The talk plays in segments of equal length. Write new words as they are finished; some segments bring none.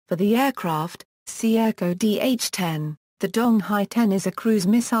For the aircraft, see Airco DH.10. The DongHai 10 is a cruise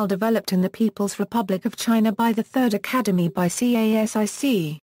missile developed in the People's Republic of China by the Third Academy by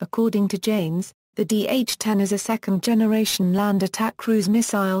CASIC. According to Janes, the DH-10 is a second-generation land attack cruise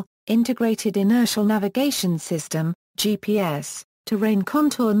missile, integrated inertial navigation system, GPS, terrain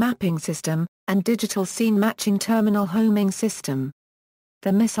contour mapping system, and digital scene matching terminal homing system.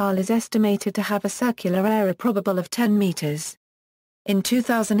 The missile is estimated to have a circular area probable of 10 meters. In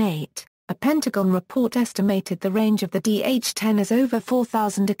 2008, a Pentagon report estimated the range of the DH-10 as over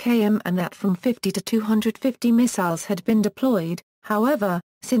 4,000 km and that from 50 to 250 missiles had been deployed. However,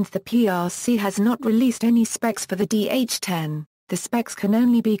 since the PRC has not released any specs for the DH-10, the specs can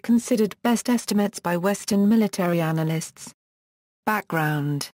only be considered best estimates by Western military analysts.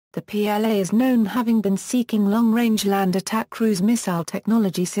 Background: the PLA is known having been seeking long-range land attack cruise missile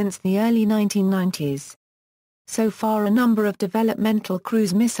technology since the early 1990s. So far a number of developmental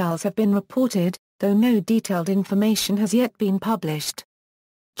cruise missiles have been reported, though no detailed information has yet been published.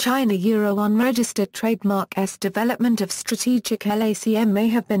 China unregistered trademark S development of strategic LACM may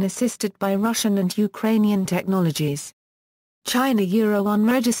have been assisted by Russian and Ukrainian technologies. China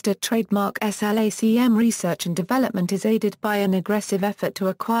unregistered trademark S LACM research and development is aided by an aggressive effort to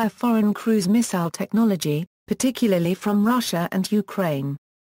acquire foreign cruise missile technology, particularly from Russia and Ukraine.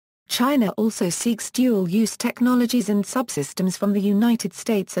 China also seeks dual-use technologies and subsystems from the United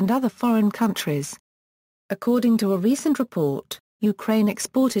States and other foreign countries. According to a recent report, Ukraine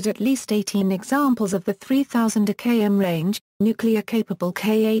exported at least 18 examples of the 3,000 km range, nuclear-capable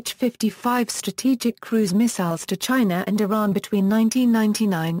Kh-55 strategic cruise missiles to China and Iran between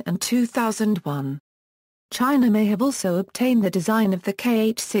 1999 and 2001. China may have also obtained the design of the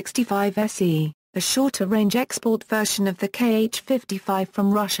Kh-65SE, a shorter-range export version of the Kh-55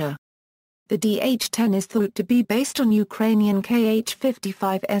 from Russia. The DH-10 is thought to be based on Ukrainian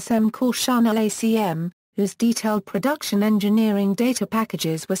Kh-55SM Korshan LACM, whose detailed production engineering data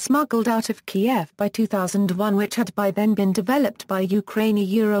packages were smuggled out of Kiev by 2001, which had by then been developed by Ukraine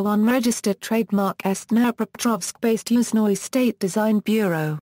unregistered trademark S Dnipropetrovsk-based Yuzhnoye State Design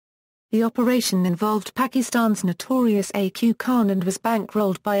Bureau. The operation involved Pakistan's notorious AQ Khan and was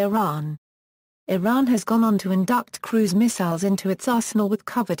bankrolled by Iran. Iran has gone on to induct cruise missiles into its arsenal with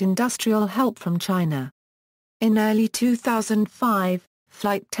covert industrial help from China. In early 2005,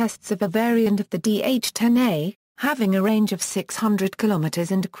 flight tests of a variant of the DH-10A, having a range of 600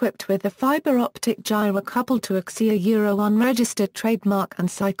 km and equipped with a fiber-optic gyro coupled to a XIA unregistered trademark and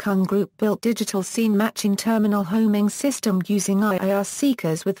Saikung Group-built digital scene matching terminal homing system using IR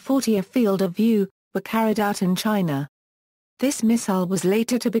seekers with 40 field of view, were carried out in China. This missile was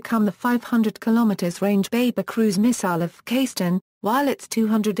later to become the 500 km range Baber cruise missile of Kasten, while its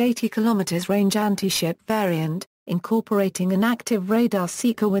 280 km range anti-ship variant, incorporating an active radar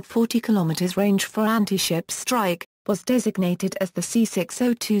seeker with 40 km range for anti-ship strike, was designated as the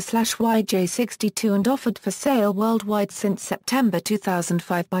C602/YJ62 and offered for sale worldwide since September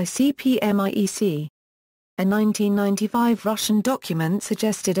 2005 by CPMIEC. A 1995 Russian document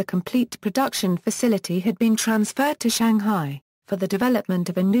suggested a complete production facility had been transferred to Shanghai, for the development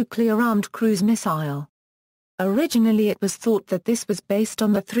of a nuclear-armed cruise missile. Originally it was thought that this was based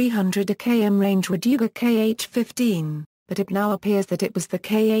on the 300 km range Raduga Kh-15, but it now appears that it was the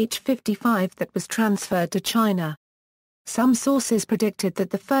Kh-55 that was transferred to China. Some sources predicted that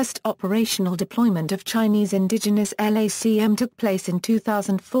the first operational deployment of Chinese indigenous LACM took place in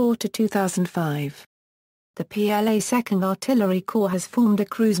 2004 to 2005. The PLA 2nd Artillery Corps has formed a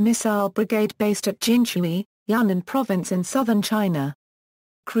cruise missile brigade based at Jinshui, Yunnan Province in southern China.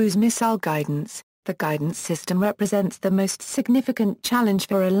 Cruise missile guidance. The guidance system represents the most significant challenge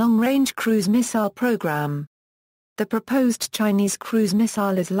for a long-range cruise missile program. The proposed Chinese cruise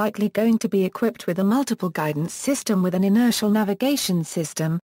missile is likely going to be equipped with a multiple guidance system with an inertial navigation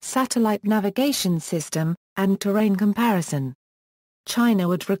system, satellite navigation system, and terrain comparison. China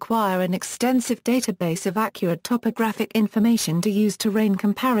would require an extensive database of accurate topographic information to use terrain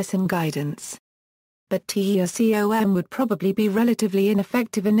comparison guidance. But TERCOM would probably be relatively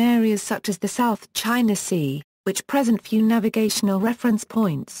ineffective in areas such as the South China Sea, which present few navigational reference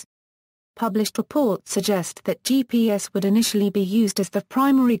points. Published reports suggest that GPS would initially be used as the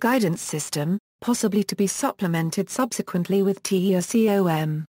primary guidance system, possibly to be supplemented subsequently with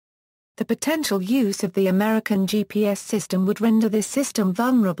TERCOM. The potential use of the American GPS system would render this system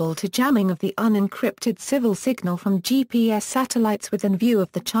vulnerable to jamming of the unencrypted civil signal from GPS satellites within view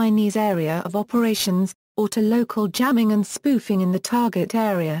of the Chinese area of operations, or to local jamming and spoofing in the target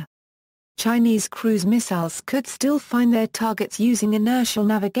area. Chinese cruise missiles could still find their targets using inertial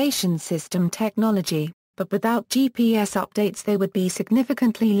navigation system technology, but without GPS updates they would be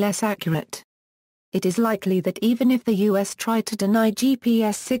significantly less accurate. It is likely that even if the US tried to deny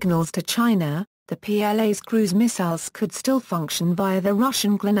GPS signals to China, the PLA's cruise missiles could still function via the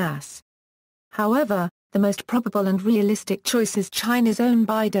Russian GLONASS. However, the most probable and realistic choice is China's own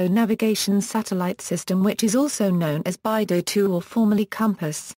BeiDou navigation satellite system, which is also known as BeiDou 2 or formerly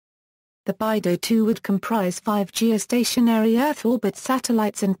Compass. The BeiDou 2 would comprise 5 geostationary Earth orbit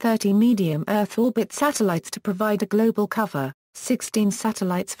satellites and 30 medium Earth orbit satellites to provide a global cover. 16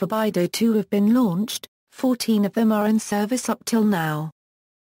 satellites for BeiDou 2 have been launched, 14 of them are in service up till now.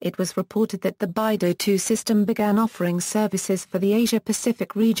 It was reported that the BeiDou 2 system began offering services for the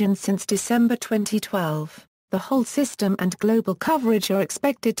Asia-Pacific region since December 2012. The whole system and global coverage are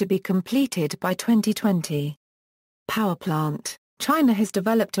expected to be completed by 2020. Power plant. China has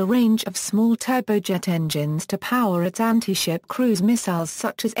developed a range of small turbojet engines to power its anti-ship cruise missiles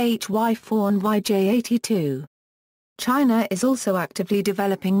such as HY-4 and YJ-82. China is also actively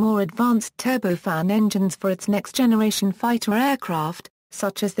developing more advanced turbofan engines for its next-generation fighter aircraft,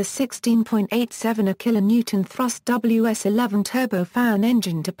 such as the 16.87 kN thrust WS-11 turbofan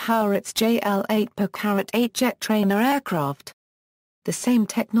engine to power its JL-8 jet trainer aircraft. The same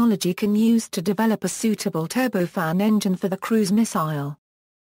technology can use to develop a suitable turbofan engine for the cruise missile.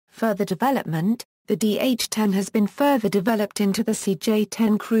 Further development, the DH-10 has been further developed into the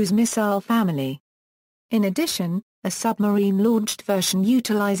CJ-10 cruise missile family. In addition, a submarine-launched version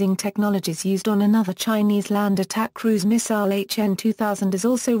utilizing technologies used on another Chinese land attack cruise missile HN-2000 is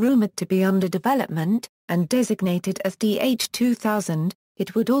also rumored to be under development, and designated as DH-2000,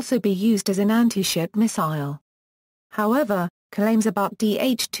 it would also be used as an anti-ship missile. However, claims about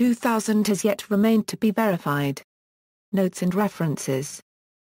DH-2000 has yet remained to be verified. Notes and references.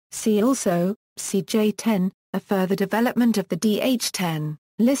 See also, CJ-10, a further development of the DH-10,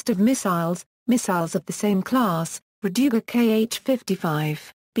 list of missiles of the same class, Raduga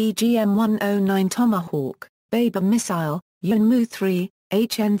KH-55, BGM-109 Tomahawk, Baber missile, Yunmu 3,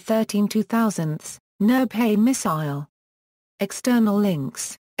 HN-13 2000s, Nurpay missile. External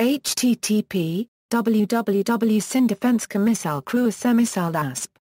links, http://www.sindefenska missile crew missile asp.